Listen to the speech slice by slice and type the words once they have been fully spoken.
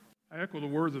echo the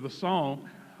words of the song,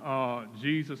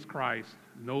 Jesus Christ,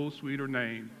 no sweeter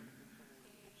name,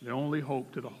 the only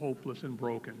hope to the hopeless and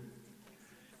broken.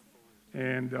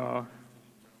 And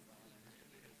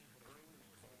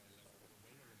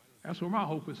that's where my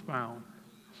hope is found.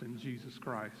 It's in Jesus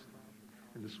Christ,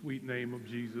 in the sweet name of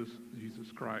Jesus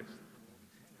Christ.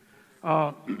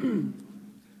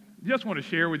 Just want to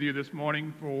share with you this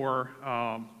morning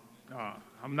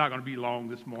I'm not going to be long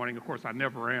this morning. Of course, I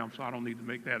never am, so I don't need to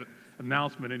make that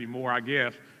announcement anymore, I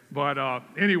guess. But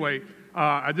anyway,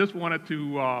 I just wanted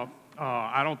to,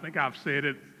 I don't think I've said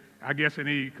it, I guess, in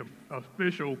any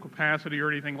official capacity or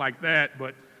anything like that,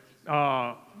 but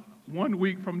 1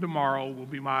 week from tomorrow will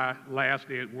be my last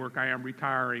day at work. I am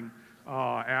retiring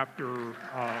after,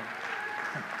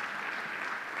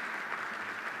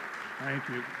 thank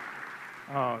you,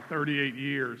 38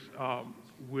 years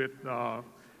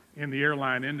in the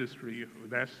airline industry.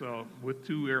 That's with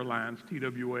two airlines,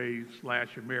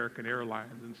 TWA/American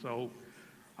Airlines. And so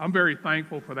I'm very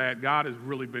thankful for that. God has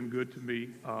really been good to me.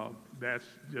 That's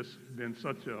just been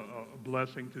such a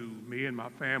blessing to me and my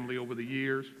family over the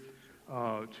years,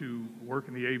 to work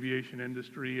in the aviation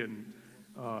industry and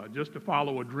just to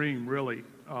follow a dream, really.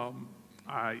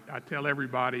 I tell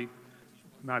everybody,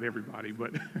 not everybody,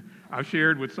 but I've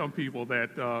shared with some people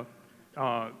that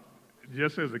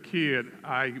just as a kid,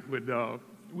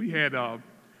 we had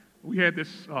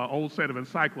this old set of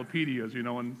encyclopedias, and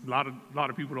a lot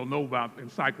of people don't know about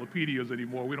encyclopedias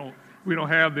anymore. We don't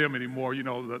have them anymore,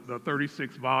 the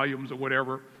 36 volumes or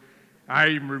whatever. I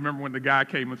even remember when the guy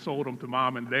came and sold them to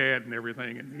mom and dad and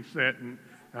everything, and he said, and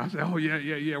I said, oh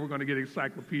yeah, we're going to get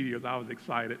encyclopedias. I was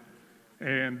excited,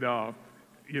 and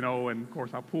and of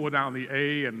course I pulled down the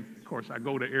A, and of course I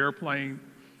go to airplane.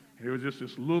 It was just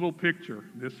this little picture,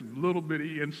 this little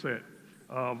bitty inset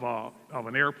of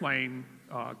an airplane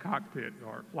cockpit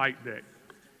or flight deck.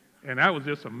 And that was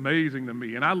just amazing to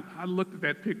me. And I looked at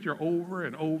that picture over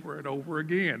and over and over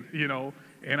again,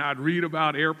 and I'd read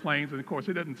about airplanes. And, of course,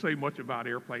 it doesn't say much about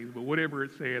airplanes, but whatever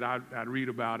it said, I'd read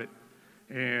about it.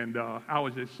 And I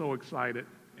was just so excited.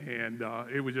 And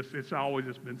it's always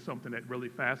just been something that really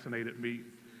fascinated me.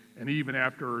 And even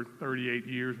after 38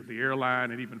 years with the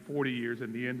airline and even 40 years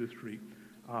in the industry,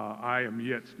 I am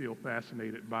yet still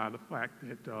fascinated by the fact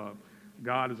that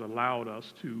God has allowed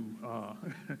us to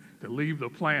to leave the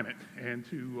planet and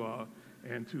to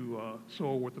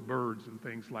soar with the birds and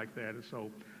things like that. And so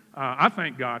I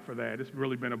thank God for that. It's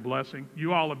really been a blessing.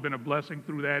 You all have been a blessing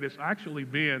through that. It's actually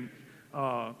been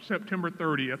September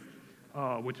 30th,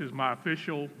 which is my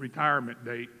official retirement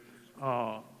date,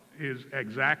 is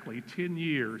exactly 10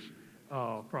 years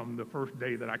from the first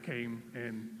day that I came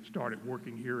and started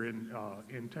working here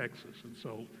in Texas. And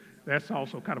so that's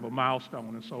also kind of a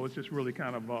milestone. And so it's just really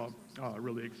kind of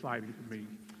really exciting for me.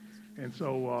 And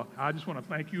so I just want to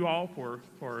thank you all for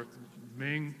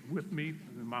being with me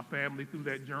and my family through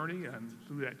that journey and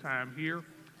through that time here.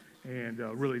 And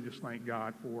really just thank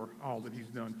God for all that he's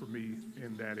done for me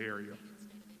in that area.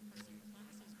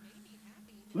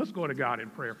 Let's go to God in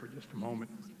prayer for just a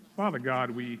moment. Father God,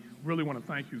 we really want to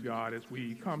thank you, God, as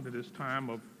we come to this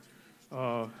time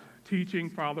of teaching,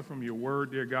 Father, from your word,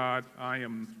 dear God. I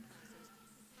am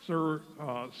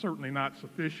certainly not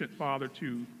sufficient, Father,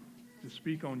 to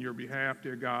speak on your behalf,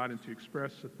 dear God, and to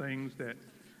express the things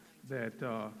that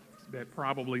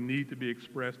probably need to be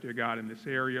expressed, dear God, in this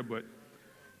area, but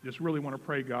just really want to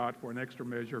pray, God, for an extra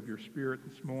measure of your Spirit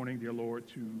this morning, dear Lord,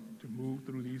 to move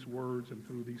through these words and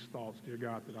through these thoughts, dear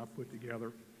God, that I've put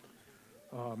together.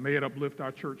 May it uplift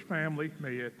our church family.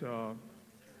 May it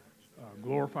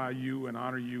glorify you and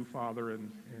honor you, Father,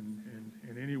 in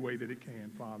any way that it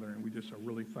can, Father. And we just are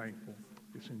really thankful.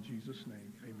 It's in Jesus'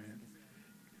 name.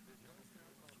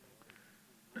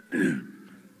 Amen.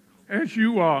 As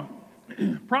you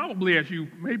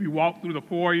maybe walk through the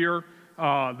foyer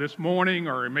this morning,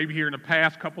 or maybe here in the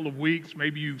past couple of weeks,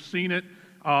 maybe you've seen it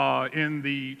in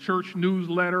the church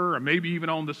newsletter, or maybe even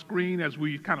on the screen as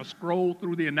we kind of scroll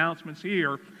through the announcements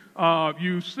here,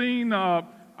 you've seen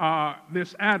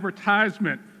this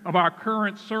advertisement of our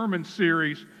current sermon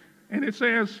series, and it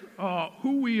says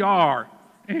who we are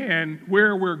and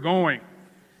where we're going.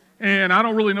 And I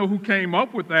don't really know who came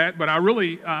up with that, but I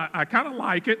kind of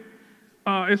like it.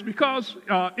 It's because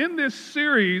in this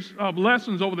series of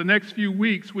lessons over the next few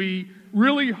weeks, we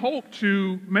really hope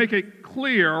to make it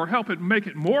clear, or help it make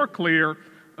it more clear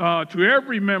to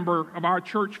every member of our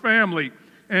church family,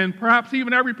 and perhaps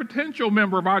even every potential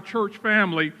member of our church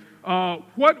family,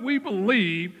 what we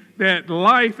believe that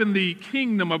life in the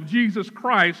kingdom of Jesus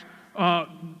Christ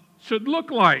should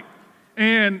look like.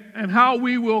 and how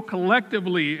we will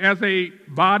collectively, as a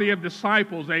body of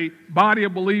disciples, a body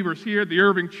of believers here at the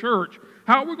Irving Church,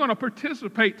 how we're going to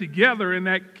participate together in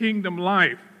that kingdom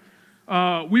life.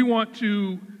 We want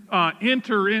to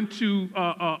enter into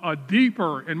a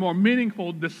deeper and more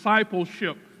meaningful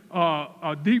discipleship,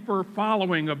 a deeper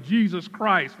following of Jesus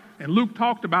Christ. And Luke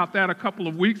talked about that a couple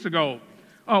of weeks ago.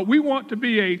 We want to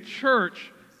be a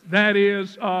church that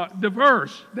is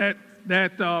diverse, that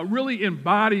really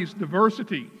embodies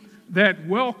diversity, that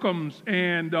welcomes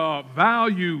and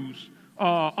values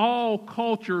all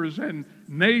cultures and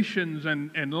nations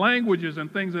and languages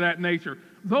and things of that nature.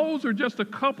 Those are just a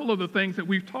couple of the things that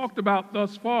we've talked about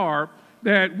thus far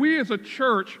that we as a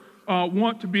church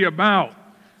want to be about.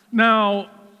 Now,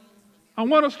 I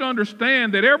want us to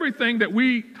understand that everything that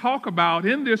we talk about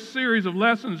in this series of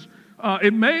lessons,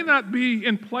 it may not be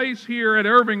in place here at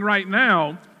Irving right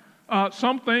now.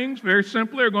 Some things, very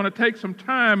simply, are going to take some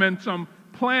time and some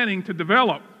planning to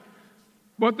develop.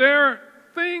 But there are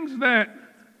things that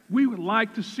we would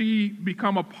like to see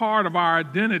become a part of our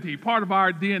identity, part of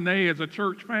our DNA as a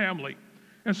church family.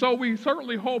 And so we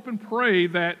certainly hope and pray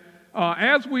that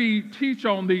as we teach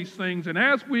on these things and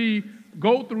as we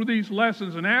go through these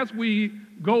lessons and as we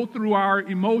go through our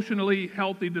emotionally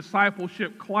healthy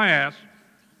discipleship class,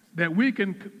 that we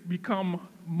can become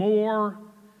more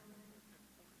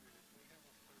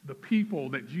the people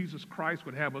that Jesus Christ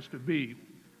would have us to be,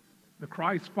 the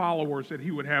Christ followers that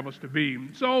he would have us to be.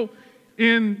 So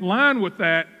in line with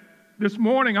that, this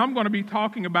morning I'm going to be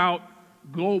talking about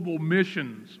global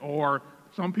missions, or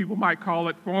some people might call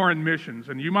it foreign missions.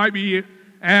 And you might be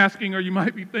asking, or you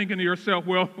might be thinking to yourself,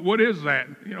 well, what is that?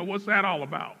 What's that all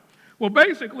about? Well,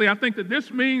 basically, I think that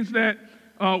this means that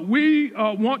we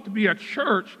want to be a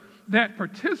church that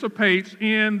participates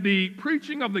in the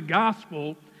preaching of the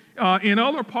gospel in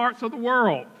other parts of the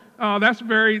world. That's a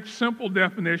very simple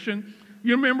definition.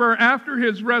 You remember, after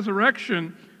his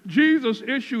resurrection, Jesus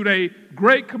issued a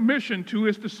great commission to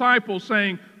his disciples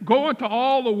saying, go into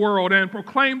all the world and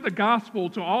proclaim the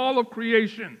gospel to all of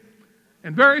creation.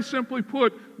 And very simply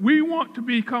put, we want to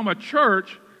become a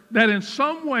church that in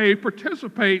some way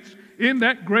participates in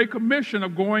that great commission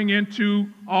of going into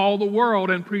all the world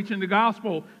and preaching the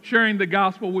gospel, sharing the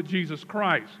gospel with Jesus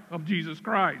Christ.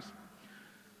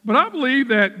 But I believe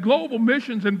that global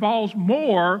missions involves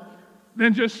more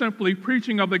than just simply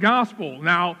preaching of the gospel.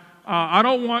 Now, I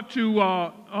don't want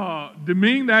to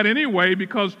demean that anyway,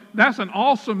 because that's an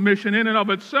awesome mission in and of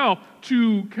itself,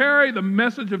 to carry the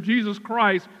message of Jesus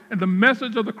Christ and the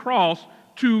message of the cross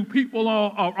to people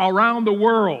around the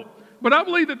world. But I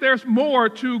believe that there's more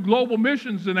to global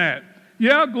missions than that.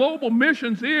 Yeah, global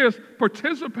missions is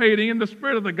participating in the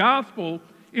spread of the gospel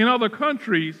in other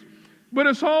countries, but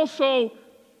it's also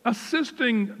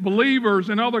assisting believers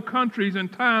in other countries in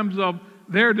times of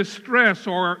their distress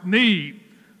or need.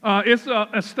 It's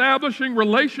establishing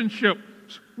relationships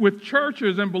with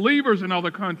churches and believers in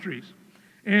other countries.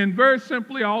 And very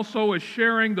simply also is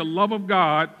sharing the love of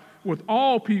God with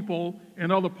all people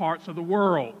in other parts of the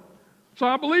world. So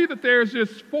I believe that there's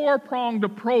this four-pronged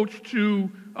approach to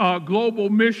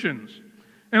global missions.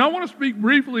 And I want to speak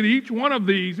briefly to each one of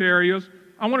these areas.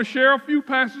 I want to share a few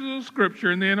passages of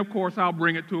Scripture, and then, of course, I'll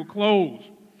bring it to a close.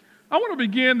 I want to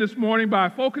begin this morning by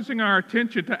focusing our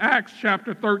attention to Acts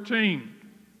chapter 13.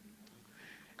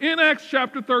 In Acts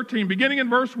chapter 13, beginning in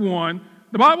verse 1,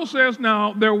 the Bible says,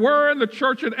 now there were in the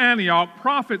church at Antioch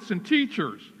prophets and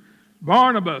teachers,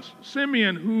 Barnabas,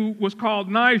 Simeon, who was called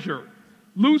Niger,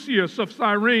 Lucius of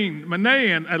Cyrene,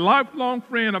 Manaen, a lifelong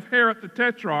friend of Herod the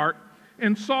Tetrarch,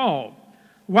 and Saul.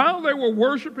 While they were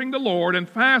worshiping the Lord and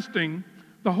fasting,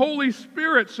 the Holy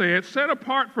Spirit said, set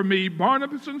apart for me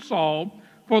Barnabas and Saul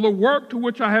for the work to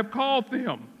which I have called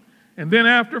them. And then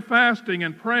after fasting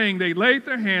and praying, they laid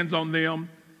their hands on them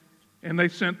and they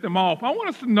sent them off. I want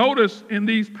us to notice in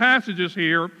these passages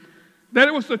here that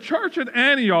it was the church at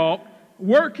Antioch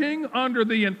working under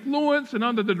the influence and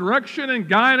under the direction and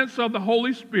guidance of the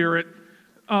Holy Spirit.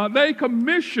 They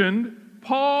commissioned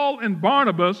Paul and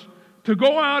Barnabas to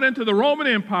go out into the Roman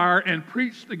Empire and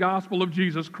preach the gospel of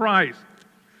Jesus Christ.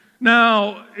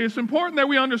 Now, it's important that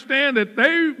we understand that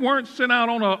they weren't sent out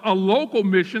on a local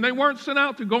mission. They weren't sent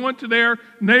out to go into their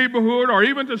neighborhood or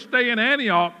even to stay in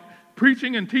Antioch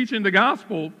preaching and teaching the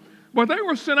gospel, but they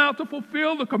were sent out to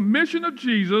fulfill the commission of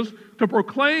Jesus to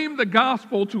proclaim the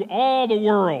gospel to all the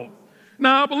world.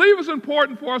 Now, I believe it's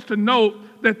important for us to note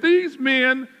that these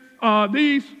men,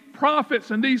 these prophets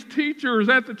and these teachers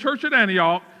at the church at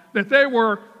Antioch, that they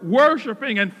were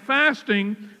worshiping and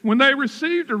fasting when they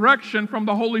received direction from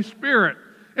the Holy Spirit.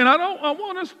 And I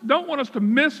don't want us to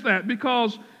miss that,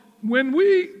 because when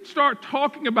we start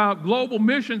talking about global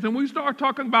missions and we start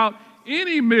talking about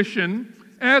any mission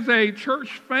as a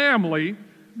church family,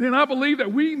 then I believe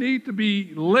that we need to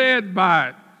be led by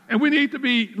it. And we need to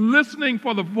be listening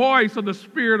for the voice of the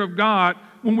Spirit of God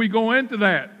when we go into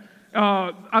that.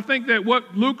 I think that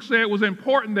what Luke said was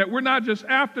important, that we're not just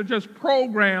after just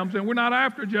programs and we're not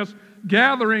after just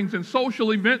gatherings and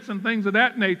social events and things of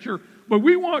that nature, but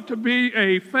we want to be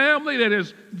a family that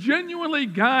is genuinely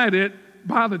guided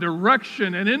by the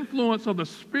direction and influence of the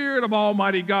Spirit of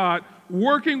Almighty God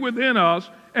working within us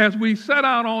as we set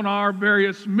out on our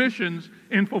various missions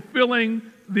in fulfilling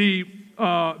the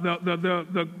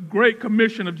Great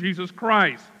Commission of Jesus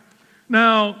Christ.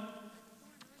 Now,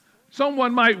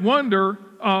 someone might wonder,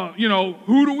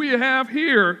 who do we have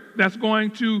here that's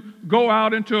going to go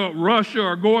out into Russia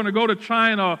or going to go to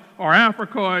China or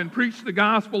Africa and preach the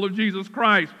gospel of Jesus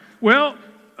Christ? Well,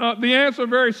 the answer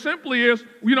very simply is,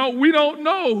 we don't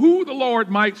know who the Lord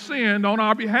might send on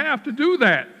our behalf to do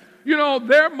that.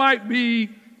 There might be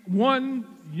one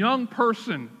young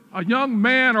person, a young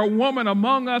man or woman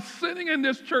among us sitting in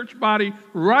this church body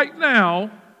right now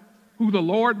who the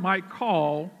Lord might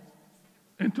call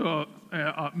into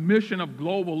a mission of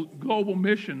global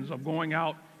missions of going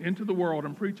out into the world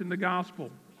and preaching the gospel.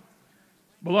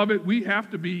 Beloved, we have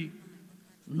to be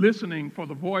listening for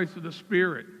the voice of the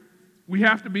Spirit. We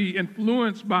have to be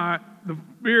influenced by the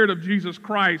Spirit of Jesus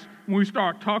Christ when we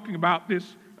start talking about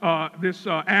this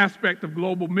aspect of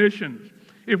global missions.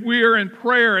 If we are in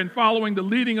prayer and following the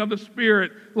leading of the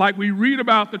Spirit, like we read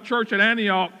about the church at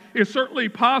Antioch, it's certainly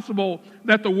possible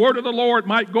that the word of the Lord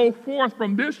might go forth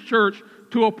from this church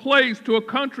to a place, to a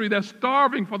country that's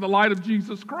starving for the light of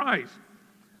Jesus Christ.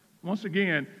 Once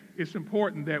again, it's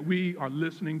important that we are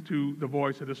listening to the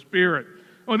voice of the Spirit.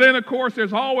 Well, then, of course,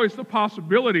 there's always the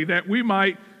possibility that we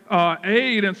might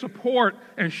aid and support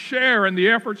and share in the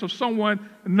efforts of someone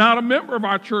not a member of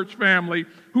our church family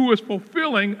who is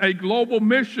fulfilling a global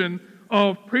mission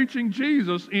of preaching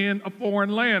Jesus in a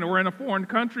foreign land or in a foreign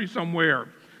country somewhere.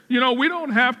 We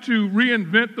don't have to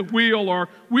reinvent the wheel, or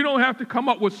we don't have to come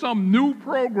up with some new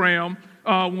program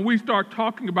when we start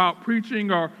talking about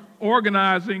preaching or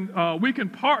organizing. We can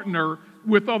partner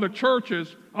with other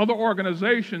churches, other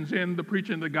organizations in the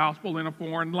preaching of the gospel in a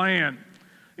foreign land.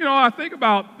 I think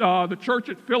about the church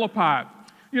at Philippi.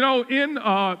 In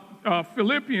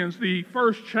Philippians, the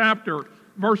first chapter,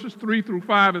 verses 3 through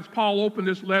 5, as Paul opened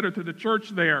this letter to the church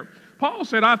there, Paul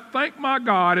said, "I thank my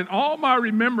God in all my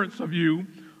remembrance of you,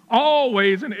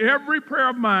 always in every prayer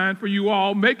of mine for you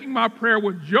all, making my prayer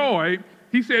with joy,"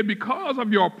 he said, "because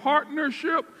of your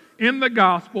partnership in the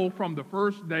gospel from the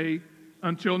first day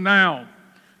until now."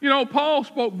 Paul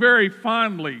spoke very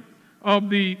fondly of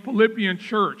the Philippian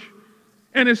church.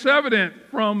 And it's evident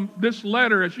from this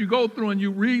letter, as you go through and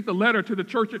you read the letter to the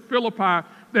church at Philippi,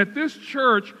 that this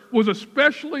church was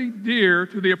especially dear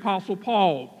to the Apostle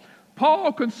Paul.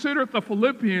 Paul considered the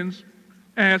Philippians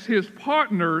as his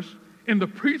partners in the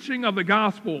preaching of the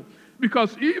gospel,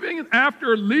 because even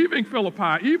after leaving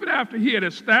Philippi, even after he had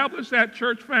established that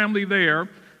church family there,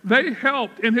 they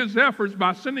helped in his efforts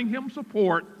by sending him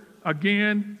support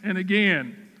again and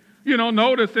again.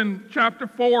 Notice in chapter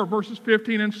 4, verses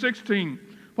 15 and 16,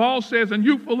 Paul says, "And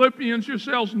you Philippians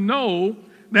yourselves know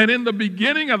that in the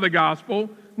beginning of the gospel,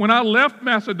 when I left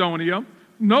Macedonia,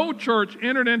 no church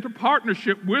entered into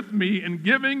partnership with me in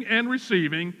giving and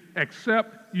receiving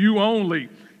except you only.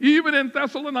 Even in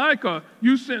Thessalonica,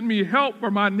 you sent me help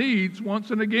for my needs once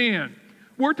and again."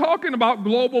 We're talking about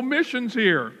global missions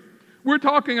here. We're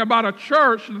talking about a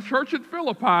church, the church at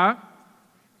Philippi,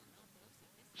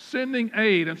 sending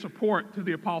aid and support to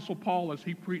the Apostle Paul as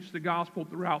he preached the gospel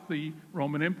throughout the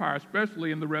Roman Empire,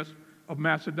 especially in the rest of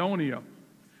Macedonia.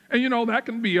 And that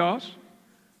can be us.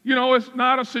 It's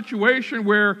not a situation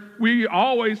where we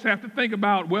always have to think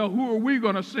about, well, who are we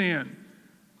going to send?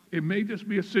 It may just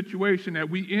be a situation that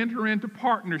we enter into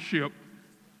partnership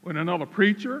with another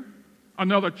preacher,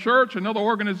 another church, another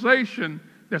organization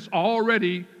that's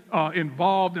already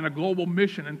involved in a global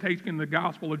mission and taking the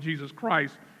gospel of Jesus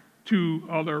Christ to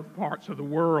other parts of the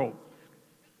world.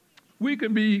 We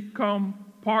can become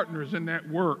partners in that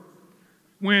work.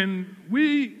 When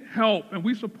we help and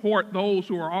we support those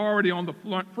who are already on the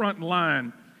front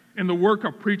line in the work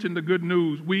of preaching the good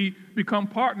news, we become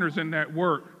partners in that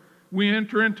work. We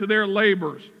enter into their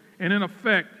labors, and in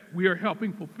effect, we are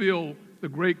helping fulfill the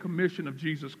Great Commission of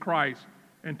Jesus Christ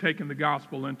and taking the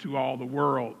gospel into all the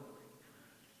world.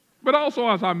 But also,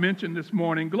 as I mentioned this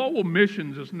morning, global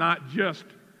missions is not just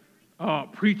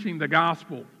preaching the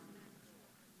gospel,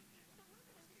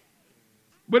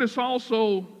 but it's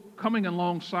also coming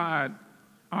alongside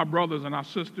our brothers and our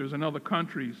sisters in other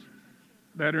countries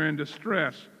that are in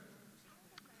distress.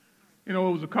 You know,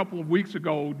 it was a couple of weeks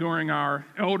ago during our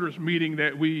elders meeting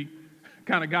that we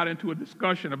kind of got into a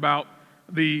discussion about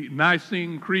the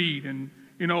Nicene Creed. And,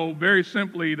 you know, very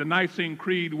simply, the Nicene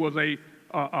Creed was a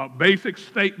basic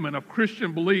statement of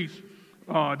Christian beliefs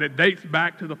that dates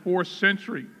back to the 4th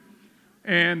century.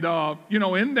 And, you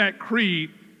know, in that creed,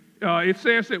 it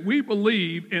says that we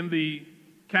believe in the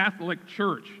Catholic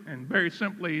Church. And very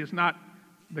simply, it's not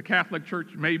the Catholic Church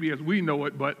maybe as we know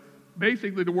it, but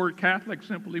basically the word Catholic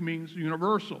simply means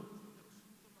universal.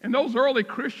 And those early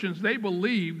Christians, they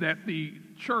believed that the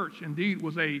church indeed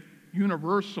was a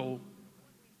universal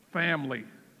family,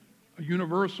 a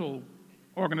universal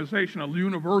organization, a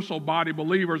universal body of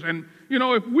believers. And, you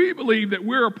know, if we believe that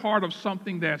we're a part of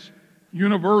something that's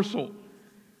universal,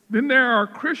 then there are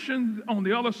Christians on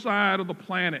the other side of the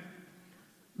planet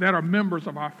that are members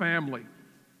of our family,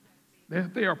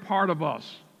 that they are part of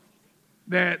us,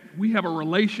 that we have a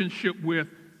relationship with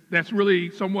that's really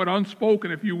somewhat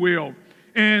unspoken, if you will.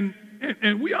 And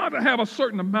we ought to have a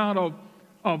certain amount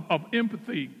of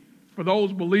empathy for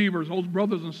those believers, those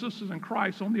brothers and sisters in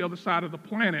Christ on the other side of the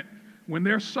planet when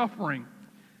they're suffering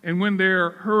and when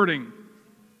they're hurting.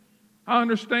 I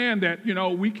understand that, you know,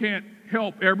 we can't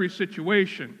help every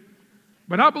situation.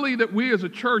 But I believe that we as a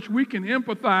church, we can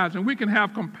empathize and we can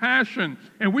have compassion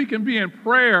and we can be in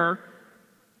prayer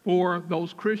for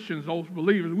those Christians, those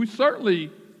believers. We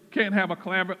certainly can't have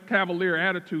a cavalier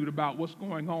attitude about what's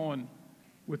going on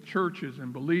with churches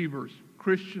and believers,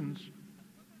 Christians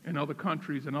in other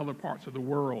countries and other parts of the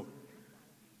world.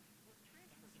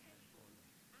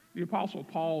 The Apostle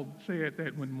Paul said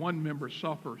that when one member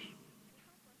suffers,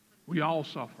 we all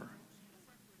suffer.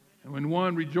 And when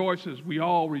one rejoices, we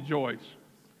all rejoice.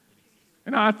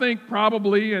 And I think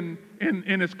probably in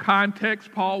its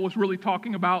context, Paul was really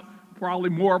talking about probably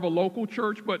more of a local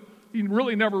church, but he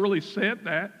really never really said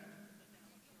that.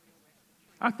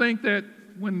 I think that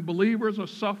when believers are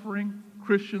suffering,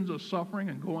 Christians are suffering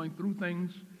and going through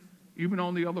things, even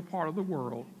on the other part of the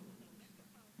world,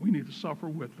 we need to suffer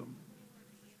with them.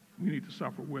 We need to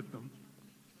suffer with them.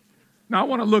 Now I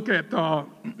want to look at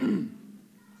 2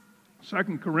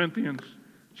 Corinthians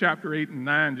chapter 8 and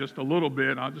 9 just a little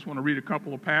bit. I just want to read a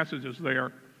couple of passages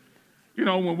there. You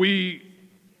know, when we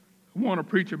want to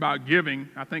preach about giving,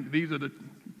 I think these are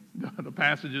the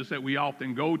passages that we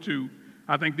often go to.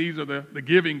 I think these are the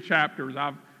giving chapters.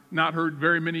 I've not heard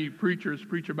very many preachers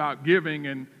preach about giving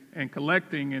and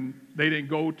collecting, and they didn't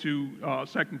go to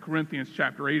 2 Corinthians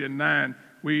chapter 8 and 9.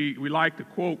 We like to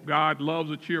quote, God loves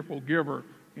a cheerful giver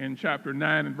in chapter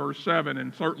 9 and verse 7,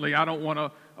 and certainly I don't want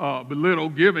to belittle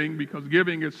giving, because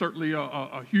giving is certainly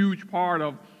a huge part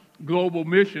of global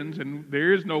missions, and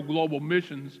there is no global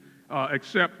missions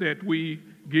except that we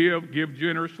give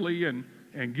generously and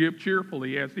give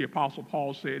cheerfully, as the Apostle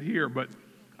Paul said here. But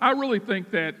I really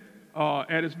think that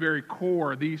at its very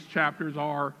core, these chapters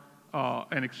are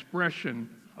an expression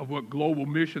of what global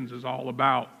missions is all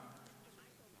about.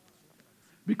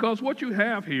 Because what you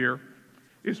have here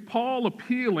is Paul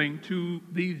appealing to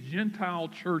these Gentile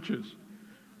churches,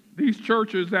 these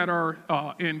churches that are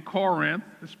in Corinth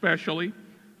especially,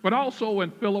 but also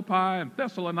in Philippi and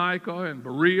Thessalonica and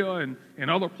Berea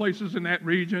and other places in that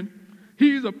region.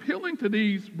 He's appealing to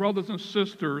these brothers and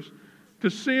sisters to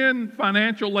send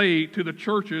financial aid to the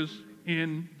churches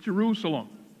in Jerusalem.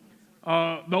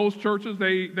 Those churches,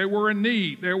 they were in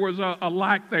need. There was a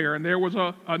lack there, and there was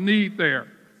a need there.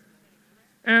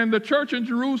 And the church in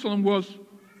Jerusalem was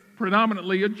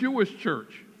predominantly a Jewish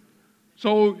church.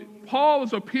 So Paul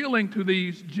is appealing to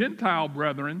these Gentile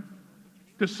brethren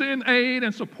to send aid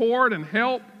and support and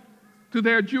help to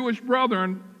their Jewish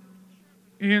brethren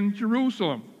in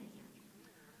Jerusalem.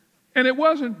 And it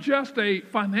wasn't just a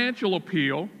financial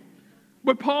appeal,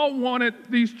 but Paul wanted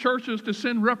these churches to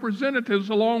send representatives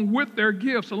along with their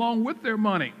gifts, along with their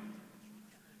money.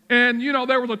 And, you know,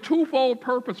 there was a twofold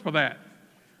purpose for that.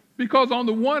 Because on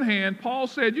the one hand, Paul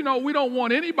said, you know, we don't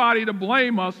want anybody to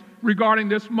blame us regarding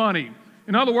this money.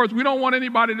 In other words, we don't want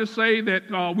anybody to say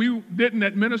that we didn't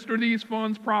administer these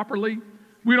funds properly.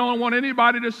 We don't want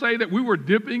anybody to say that we were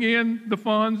dipping in the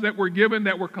funds that were given,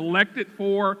 that were collected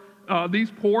for these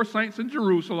poor saints in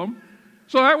Jerusalem.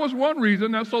 So that was one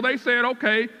reason. So they said,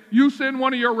 okay, you send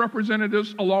one of your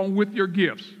representatives along with your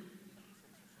gifts.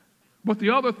 But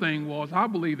the other thing was, I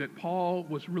believe that Paul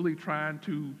was really trying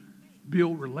to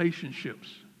build relationships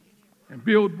and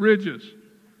build bridges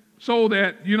so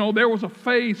that, you know, there was a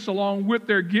face along with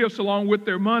their gifts, along with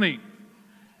their money.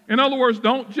 In other words,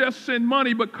 don't just send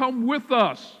money, but come with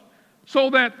us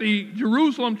so that the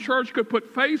Jerusalem church could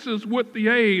put faces with the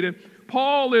aid. And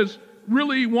Paul is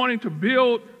really wanting to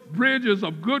build bridges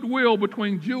of goodwill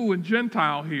between Jew and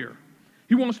Gentile here.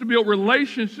 He wants to build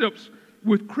relationships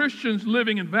with Christians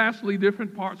living in vastly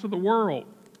different parts of the world.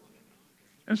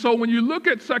 And so when you look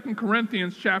at 2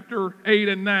 Corinthians chapter 8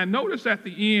 and 9, notice at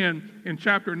the end in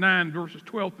chapter 9, verses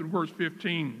 12 through verse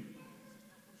 15,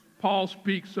 Paul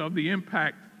speaks of the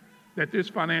impact that this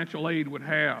financial aid would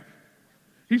have.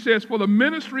 He says, for the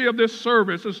ministry of this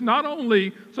service is not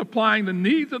only supplying the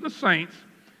needs of the saints,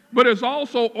 but is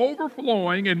also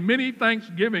overflowing in many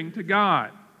thanksgiving to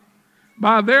God.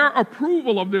 By their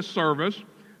approval of this service,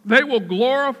 they will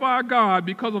glorify God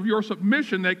because of your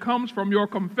submission that comes from your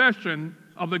confession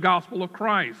of the gospel of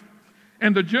Christ,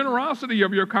 and the generosity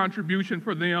of your contribution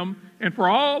for them and for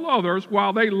all others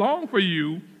while they long for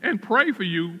you and pray for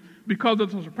you because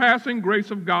of the surpassing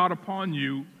grace of God upon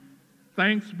you.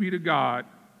 Thanks be to God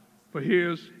for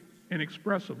his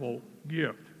inexpressible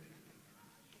gift.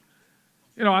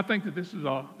 You know, I think that this is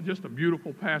just a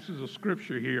beautiful passage of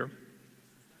Scripture here,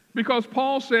 because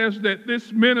Paul says that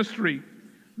this ministry,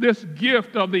 this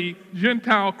gift of the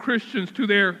Gentile Christians to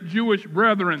their Jewish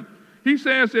brethren, he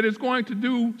says that it's going to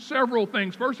do several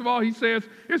things. First of all, he says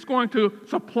it's going to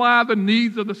supply the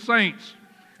needs of the saints.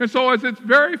 And so as its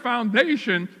very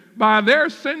foundation, by their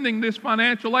sending this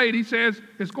financial aid, he says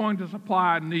it's going to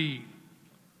supply a need.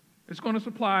 It's going to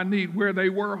supply a need. Where they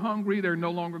were hungry, they're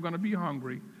no longer going to be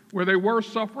hungry. Where they were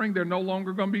suffering, they're no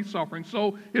longer going to be suffering.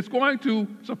 So it's going to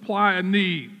supply a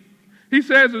need. He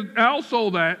says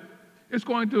also that it's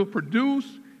going to produce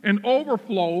an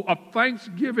overflow of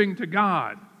thanksgiving to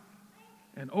God.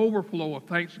 An overflow of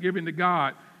thanksgiving to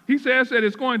God. He says that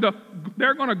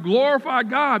they're going to glorify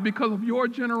God because of your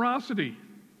generosity.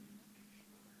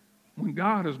 When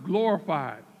God is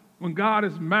glorified, when God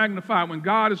is magnified, when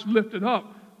God is lifted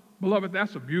up, beloved,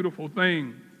 that's a beautiful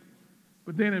thing.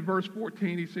 But then in verse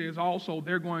 14, he says also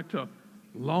they're going to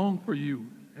long for you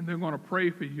and they're going to pray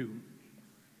for you.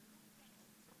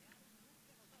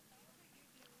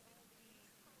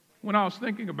 When I was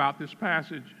thinking about this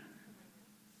passage,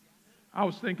 I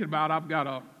was thinking about I've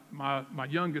got my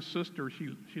youngest sister.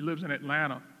 She lives in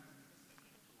Atlanta.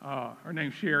 Her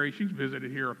name's Sherry. She's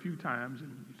visited here a few times,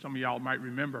 and some of y'all might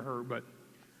remember her. But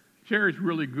Sherry's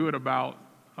really good about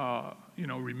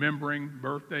remembering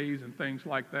birthdays and things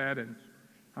like that. And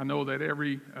I know that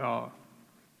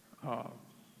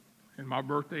in my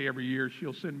birthday every year,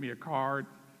 she'll send me a card,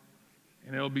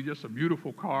 and it'll be just a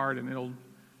beautiful card, and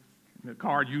the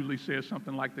card usually says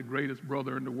something like the greatest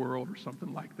brother in the world or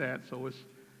something like that, so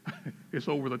it's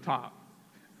over the top.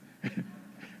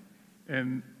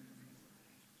 and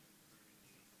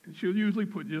she'll usually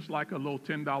put just like a little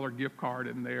 $10 gift card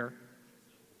in there.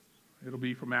 It'll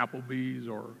be from Applebee's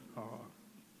or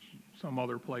some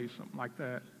other place, something like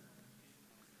that.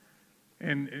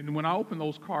 And when I open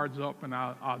those cards up and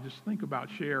I'll just think about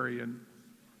Sherry, and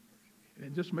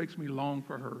it just makes me long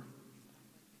for her.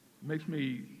 It makes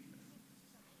me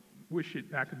wish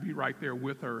I could be right there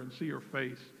with her and see her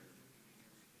face.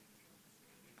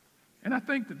 And I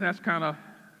think that that's kind of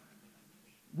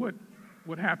what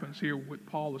happens here, what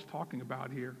Paul is talking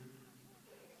about here.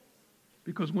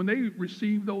 Because when they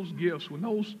receive those gifts, when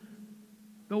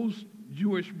those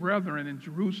Jewish brethren in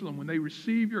Jerusalem, when they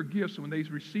receive your gifts, when they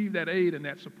receive that aid and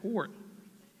that support,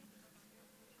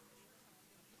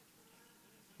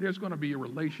 there's going to be a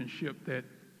relationship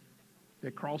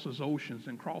that crosses oceans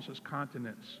and crosses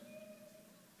continents.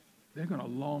 They're going to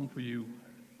long for you.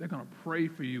 They're going to pray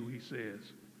for you, he says.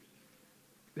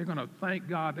 They're going to thank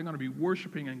God. They're going to be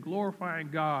worshiping and glorifying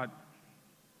God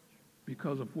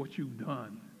because of what you've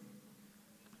done.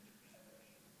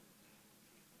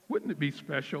 Wouldn't it be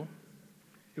special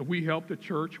if we helped a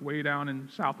church way down in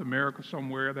South America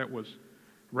somewhere that was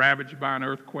ravaged by an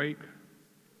earthquake?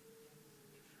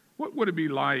 What would it be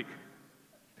like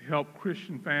to help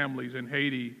Christian families in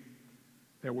Haiti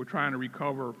that were trying to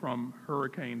recover from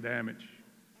hurricane damage?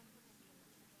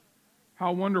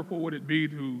 How wonderful would it be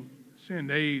to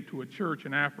send aid to a church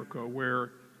in Africa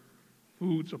where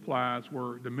food supplies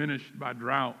were diminished by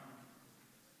drought?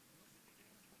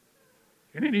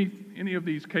 In any of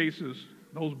these cases,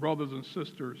 those brothers and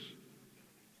sisters,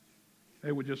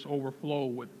 they would just overflow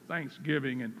with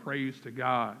thanksgiving and praise to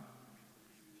God,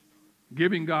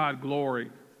 giving God glory,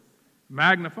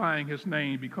 magnifying his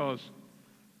name because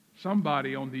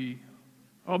somebody on the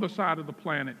other side of the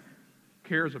planet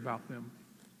cares about them.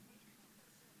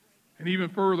 And even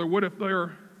further, what if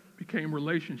there became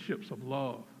relationships of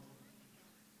love?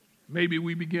 Maybe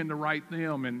we begin to write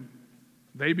them and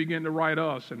they begin to write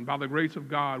us, and by the grace of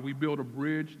God, we build a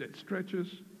bridge that stretches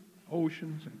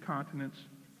oceans and continents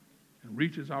and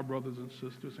reaches our brothers and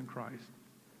sisters in Christ.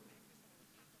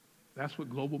 That's what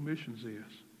global missions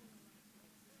is.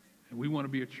 And we want to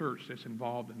be a church that's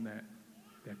involved in that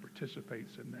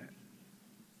participates in that.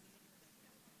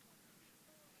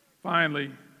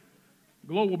 Finally,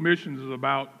 global missions is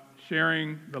about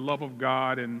sharing the love of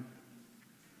God in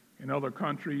other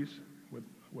countries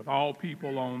with all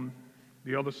people on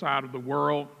the other side of the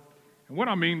world. And what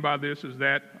I mean by this is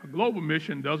that a global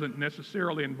mission doesn't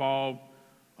necessarily involve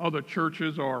other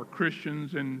churches or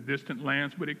Christians in distant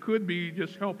lands, but it could be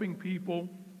just helping people,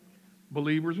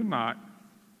 believers or not,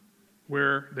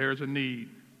 where there's a need.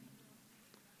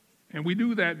 And we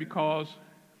do that because,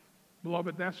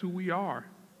 beloved, that's who we are.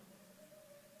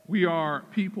 We are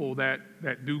people that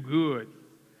do good.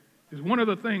 It's one of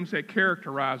the things that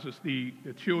characterizes the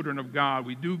children of God.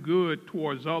 We do good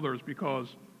towards others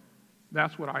because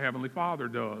that's what our Heavenly Father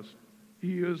does.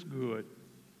 He is good,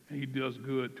 and He does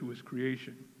good to His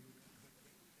creation.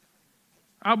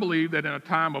 I believe that in a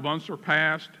time of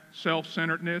unsurpassed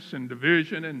self-centeredness and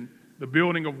division and the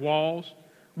building of walls,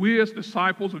 we as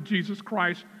disciples of Jesus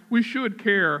Christ, we should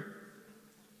care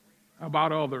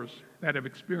about others that have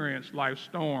experienced life's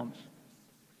storms.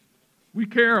 We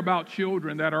care about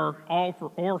children that are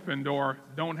orphaned or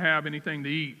don't have anything to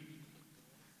eat.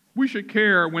 We should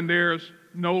care when there's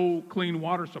no clean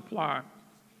water supply.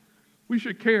 We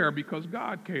should care because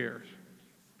God cares.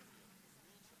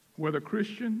 Whether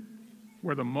Christian,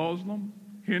 whether Muslim,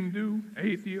 Hindu,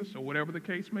 atheist, or whatever the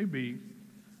case may be,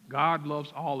 God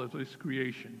loves all of His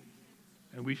creation,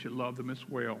 and we should love them as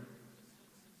well.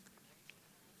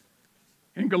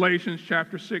 In Galatians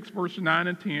chapter 6, verses 9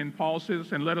 and 10, Paul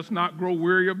says, "And let us not grow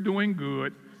weary of doing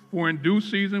good, for in due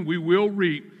season we will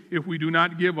reap if we do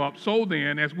not give up. So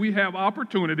then, as we have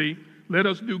opportunity, let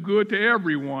us do good to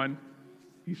everyone,"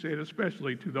 he said,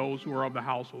 especially to those who are of the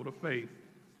household of faith.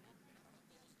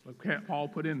 But Paul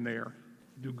put in there,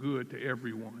 do good to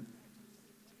everyone.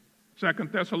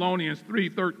 2 Thessalonians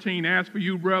 3:13, "As for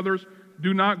you, brothers,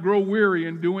 do not grow weary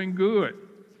in doing good."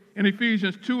 In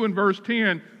Ephesians 2 and verse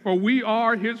 10, "For we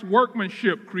are His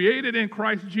workmanship, created in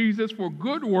Christ Jesus for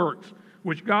good works,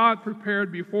 which God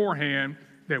prepared beforehand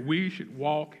that we should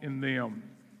walk in them."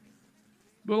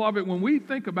 Beloved, when we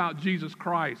think about Jesus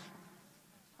Christ,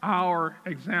 our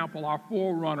example, our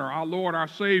forerunner, our Lord, our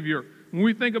Savior, when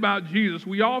we think about Jesus,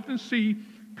 we often see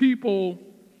people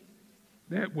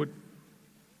that would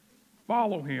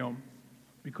follow Him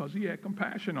because He had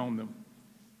compassion on them.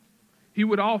 He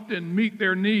would often meet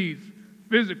their needs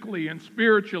physically and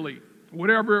spiritually,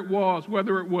 whatever it was,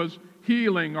 whether it was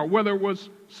healing or whether it was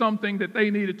something that they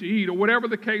needed to eat or whatever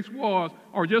the case was,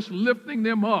 or just lifting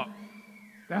them up.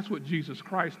 That's what Jesus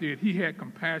Christ did. He had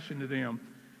compassion to them,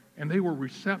 and they were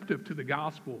receptive to the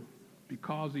gospel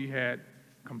because He had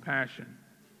compassion.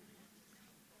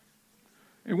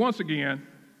 And once again,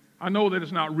 I know that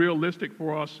it's not realistic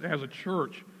for us as a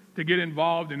church to get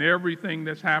involved in everything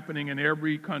that's happening in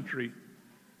every country.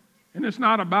 And it's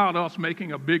not about us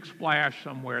making a big splash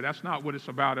somewhere. That's not what it's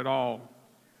about at all.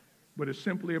 But it's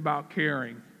simply about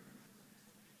caring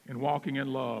and walking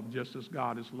in love just as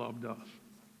God has loved us.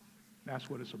 That's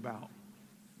what it's about.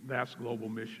 That's global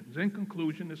missions. In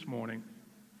conclusion this morning,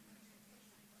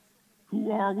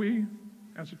 who are we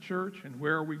as a church and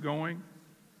where are we going?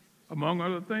 Among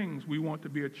other things, we want to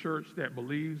be a church that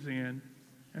believes in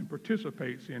and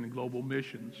participates in global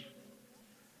missions,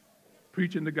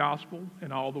 preaching the gospel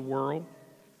in all the world,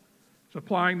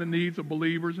 supplying the needs of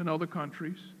believers in other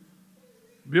countries,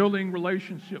 building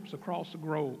relationships across the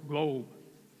globe,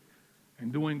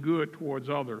 and doing good towards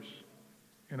others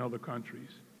in other countries.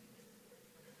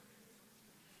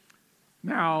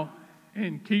 Now,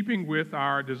 in keeping with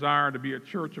our desire to be a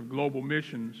church of global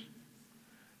missions,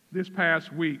 this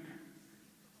past week,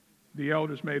 the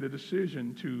elders made a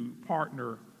decision to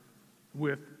partner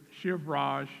with Shiv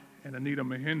Raj and Anita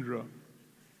Mahindra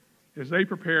as they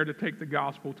prepare to take the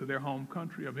gospel to their home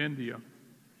country of India.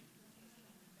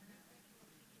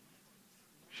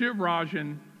 Shiv Raj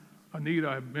and Anita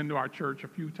have been to our church a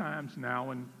few times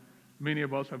now, and many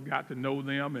of us have got to know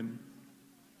them and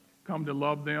come to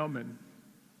love them,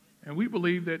 and we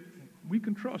believe that we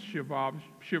can trust Shiv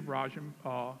Raj and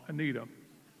Anita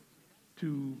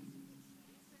to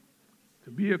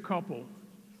be a couple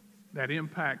that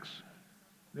impacts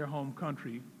their home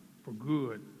country for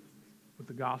good with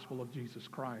the gospel of Jesus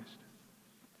Christ.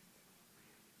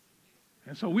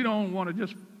 And so we don't want to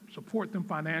just support them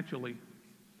financially,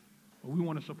 but we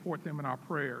want to support them in our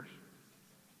prayers.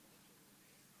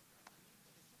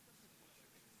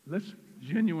 Let's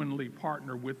genuinely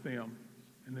partner with them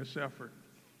in this effort.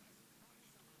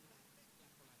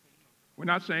 We're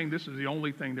not saying this is the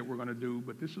only thing that we're going to do,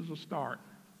 but this is a start.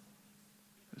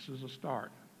 This is a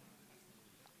start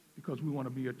because we want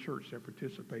to be a church that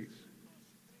participates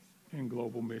in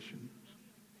global missions.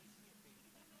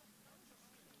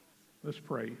 Let's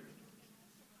pray.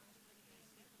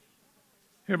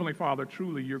 Heavenly Father,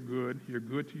 truly you're good. You're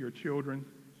good to your children.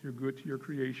 You're good to your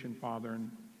creation, Father,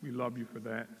 and we love you for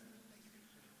that.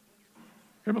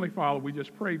 Heavenly Father, we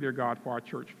just pray, dear God, for our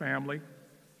church family.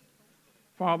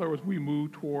 Father, as we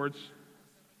move towards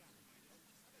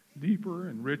deeper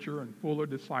and richer and fuller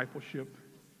discipleship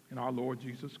in our Lord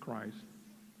Jesus Christ,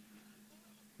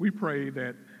 we pray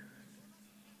that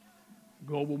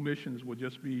global missions will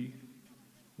just be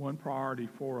one priority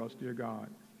for us, dear God.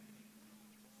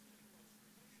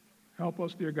 Help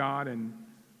us, dear God, in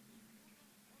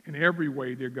every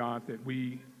way, dear God, that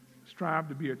we strive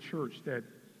to be a church that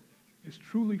is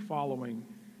truly following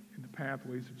in the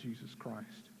pathways of Jesus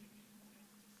Christ.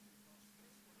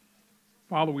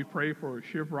 Father, we pray for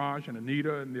Shivraj and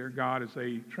Anita, and dear God, as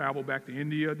they travel back to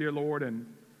India, dear Lord, and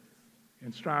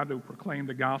strive to proclaim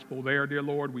the gospel there, dear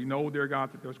Lord. We know, dear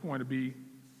God, that there's going to be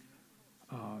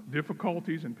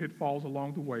difficulties and pitfalls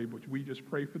along the way, but we just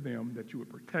pray for them, that you would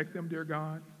protect them, dear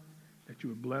God, that you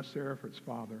would bless their efforts,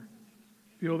 Father.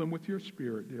 Fill them with your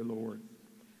Spirit, dear Lord.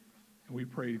 And we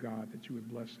pray, God, that you would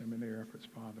bless them in their efforts,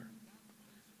 Father.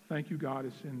 Thank you, God.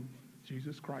 It's in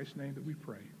Jesus Christ's name that we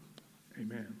pray.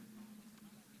 Amen.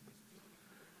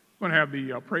 We're going to have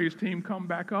the praise team come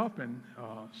back up and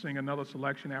sing another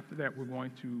selection. After that, we're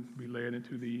going to be led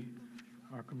into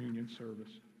our communion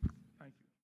service.